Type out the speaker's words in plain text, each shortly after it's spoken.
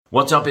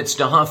What's up, it's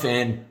Duff,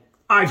 and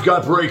I've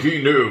got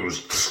breaking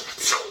news.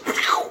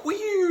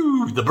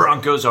 The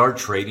Broncos are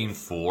trading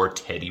for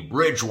Teddy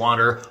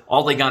Bridgewater.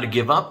 All they got to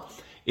give up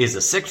is a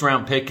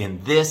 6th-round pick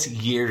in this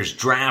year's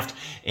draft,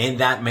 and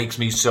that makes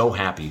me so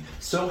happy.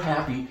 So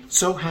happy,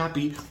 so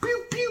happy.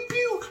 Pew, pew,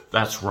 pew.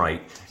 That's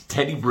right.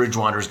 Teddy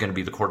Bridgewater is going to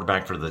be the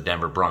quarterback for the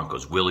Denver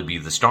Broncos. Will he be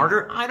the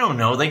starter? I don't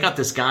know. They got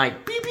this guy.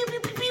 Pew, pew, pew,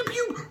 pew, pew,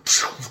 pew.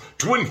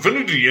 To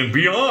infinity and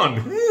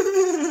beyond.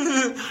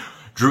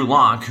 Drew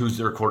Lock, who's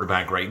their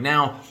quarterback right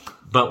now,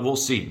 but we'll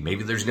see.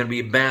 Maybe there's going to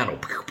be a battle.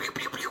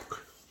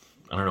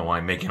 I don't know why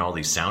I'm making all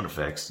these sound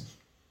effects.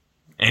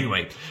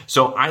 Anyway,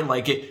 so I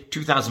like it.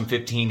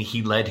 2015,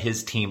 he led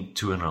his team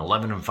to an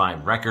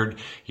 11-5 record.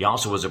 He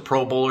also was a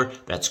Pro Bowler.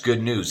 That's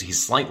good news.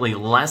 He's slightly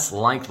less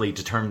likely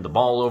to turn the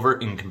ball over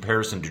in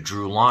comparison to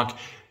Drew Lock.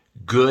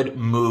 Good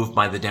move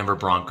by the Denver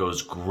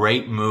Broncos.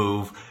 Great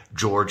move,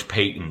 George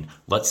Payton.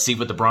 Let's see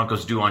what the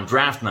Broncos do on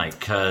draft night,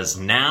 because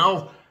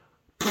now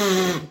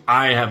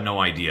I have no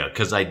idea,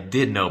 because I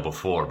did know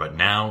before, but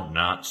now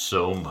not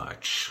so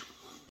much.